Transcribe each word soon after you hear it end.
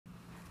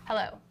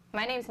Hello,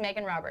 my name is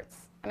Maegan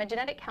Roberts. I'm a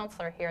genetic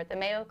counselor here at the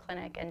Mayo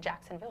Clinic in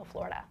Jacksonville,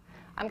 Florida.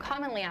 I'm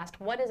commonly asked,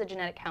 what is a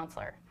genetic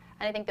counselor?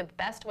 And I think the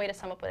best way to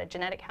sum up what a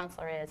genetic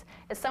counselor is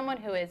someone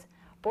who is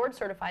board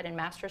certified and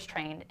master's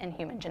trained in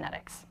human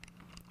genetics.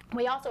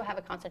 We also have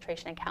a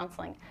concentration in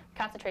counseling.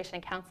 Concentration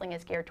in counseling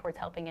is geared towards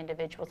helping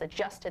individuals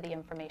adjust to the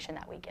information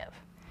that we give.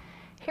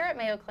 Here at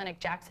Mayo Clinic,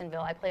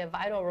 Jacksonville, I play a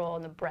vital role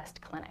in the breast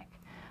clinic.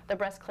 The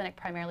breast clinic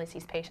primarily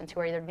sees patients who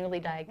are either newly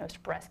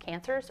diagnosed breast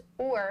cancers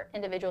or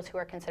individuals who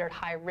are considered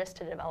high risk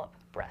to develop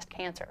breast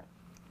cancer.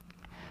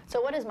 So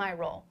what is my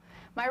role?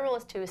 My role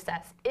is to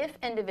assess if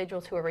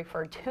individuals who are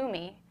referred to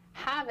me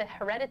have a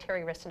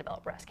hereditary risk to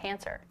develop breast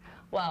cancer.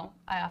 Well,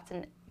 I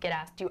often get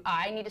asked, do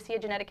I need to see a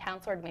genetic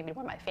counselor? Maybe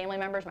one of my family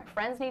members, my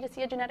friends need to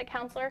see a genetic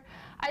counselor?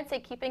 I'd say,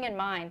 keeping in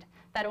mind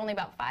that only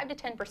about 5 to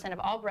 10% of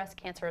all breast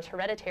cancer is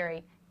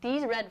hereditary,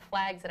 these red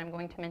flags that I'm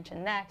going to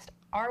mention next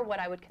are what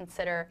I would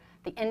consider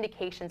the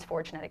indications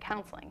for genetic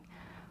counseling.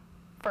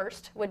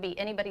 First would be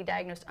anybody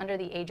diagnosed under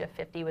the age of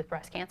 50 with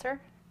breast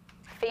cancer,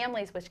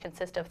 families which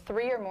consist of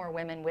 3 or more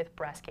women with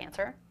breast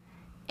cancer,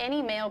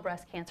 any male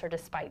breast cancer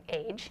despite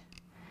age,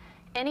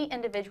 any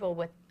individual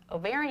with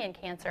ovarian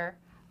cancer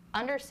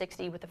under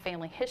 60 with a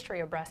family history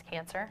of breast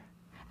cancer,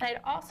 and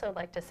I'd also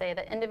like to say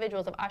that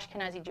individuals of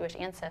Ashkenazi Jewish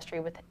ancestry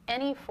with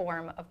any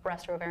form of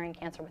breast or ovarian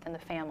cancer within the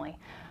family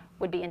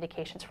would be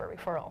indications for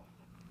referral.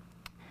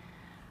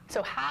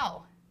 So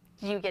how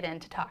do you get in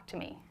to talk to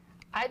me?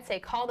 I'd say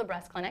call the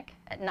breast clinic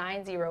at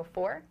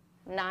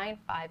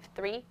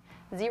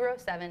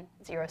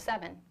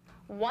 904-953-0707.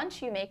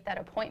 Once you make that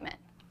appointment,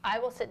 I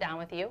will sit down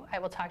with you, I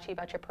will talk to you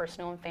about your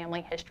personal and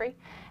family history,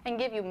 and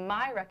give you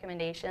my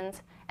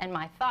recommendations and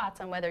my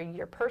thoughts on whether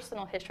your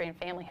personal history and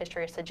family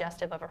history are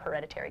suggestive of a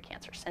hereditary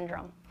cancer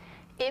syndrome.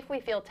 If we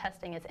feel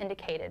testing is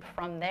indicated,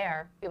 from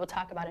there, we will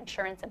talk about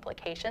insurance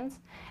implications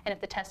and if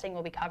the testing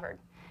will be covered.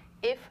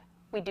 If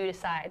we do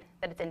decide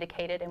that it's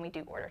indicated and we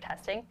do order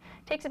testing,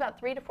 it takes about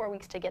 3 to 4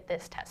 weeks to get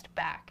this test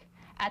back.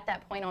 At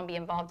that point, I'll be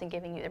involved in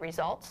giving you the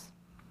results,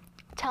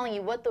 telling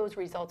you what those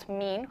results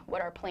mean,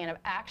 what our plan of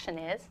action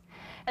is,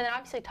 and then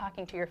obviously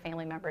talking to your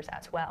family members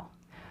as well.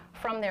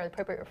 From there, the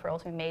appropriate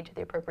referrals will be made to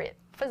the appropriate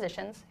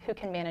physicians who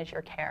can manage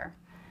your care.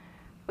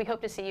 We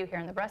hope to see you here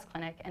in the breast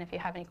clinic, and if you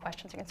have any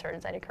questions or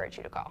concerns, I'd encourage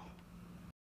you to call.